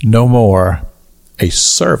no more a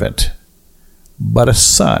servant, but a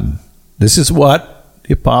son. This is what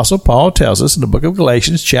the Apostle Paul tells us in the book of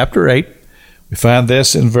Galatians, chapter 8. We find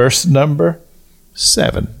this in verse number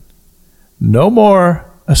 7. No more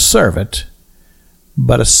a servant,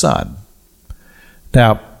 but a son.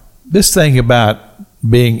 Now, this thing about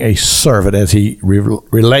being a servant, as he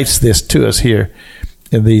relates this to us here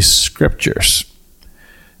in these scriptures,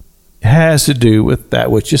 has to do with that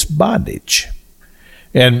which is bondage.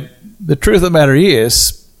 And the truth of the matter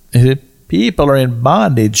is that people are in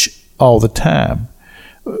bondage all the time.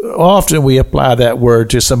 Often we apply that word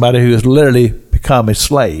to somebody who has literally become a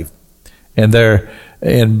slave, and they're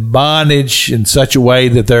in bondage in such a way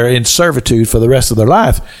that they're in servitude for the rest of their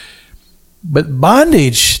life. But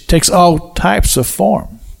bondage takes all types of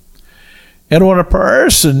form. And when a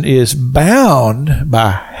person is bound by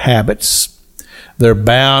habits, they're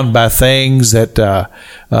bound by things that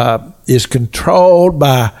is controlled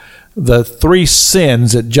by the three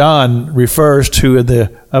sins that John refers to in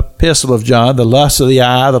the epistle of John: the lust of the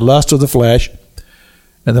eye, the lust of the flesh,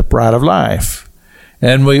 and the pride of life.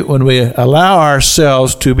 And when we allow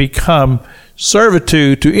ourselves to become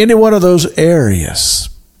servitude to any one of those areas,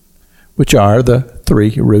 which are the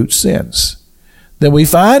three root sins, then we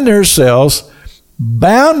find ourselves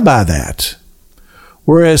bound by that.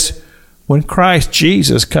 Whereas when Christ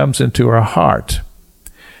Jesus comes into our heart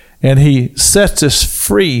and he sets us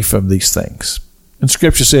free from these things, and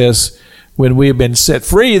Scripture says, when we have been set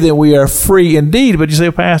free, then we are free indeed. But you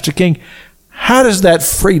say, Pastor King, how does that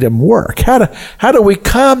freedom work? How do we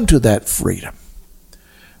come to that freedom?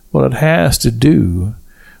 Well, it has to do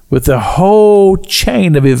with the whole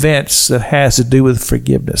chain of events that has to do with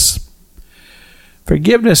forgiveness.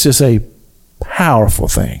 Forgiveness is a powerful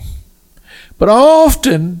thing, but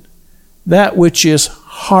often that which is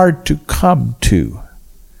hard to come to.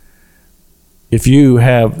 If you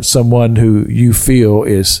have someone who you feel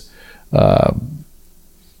is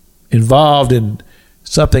involved in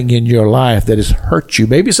something in your life that has hurt you,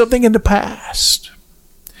 maybe something in the past,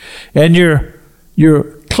 and you're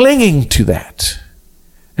clinging to that,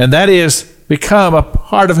 and that is become a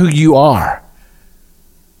part of who you are,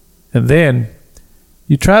 and then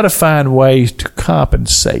you try to find ways to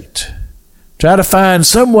compensate, try to find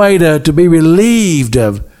some way to be relieved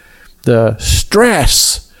of the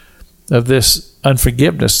stress of this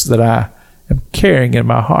unforgiveness that I am carrying in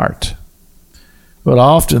my heart. But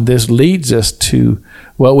often this leads us to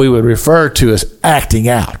what we would refer to as acting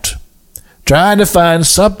out, trying to find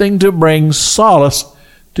something to bring solace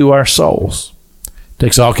to our souls. It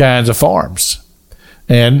takes all kinds of forms.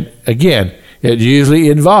 And again, it usually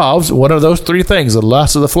involves one of those three things: the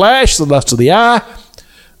lust of the flesh, the lust of the eye,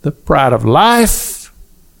 the pride of life.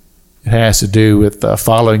 It has to do with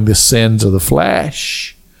following the sins of the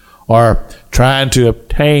flesh, or trying to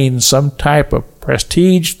obtain some type of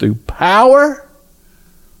prestige through power,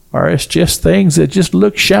 or it's just things that just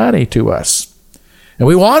look shiny to us. And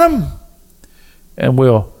we want them, and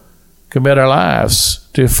we'll commit our lives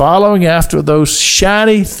to following after those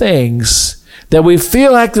shiny things that we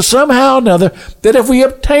feel like that somehow or another, that if we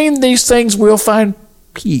obtain these things, we'll find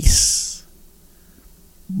peace.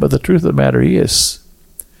 But the truth of the matter is,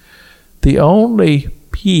 the only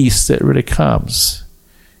peace that really comes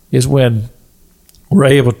is when we're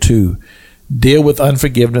able to deal with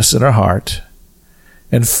unforgiveness in our heart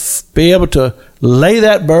and be able to lay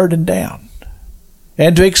that burden down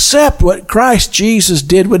and to accept what Christ Jesus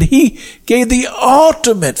did when he gave the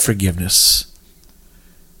ultimate forgiveness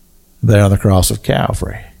there on the cross of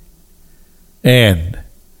Calvary. And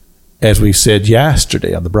as we said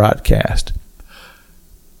yesterday on the broadcast,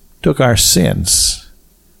 took our sins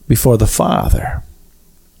before the Father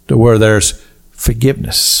to where there's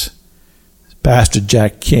forgiveness. Pastor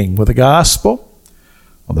Jack King with the gospel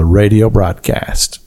on the radio broadcast.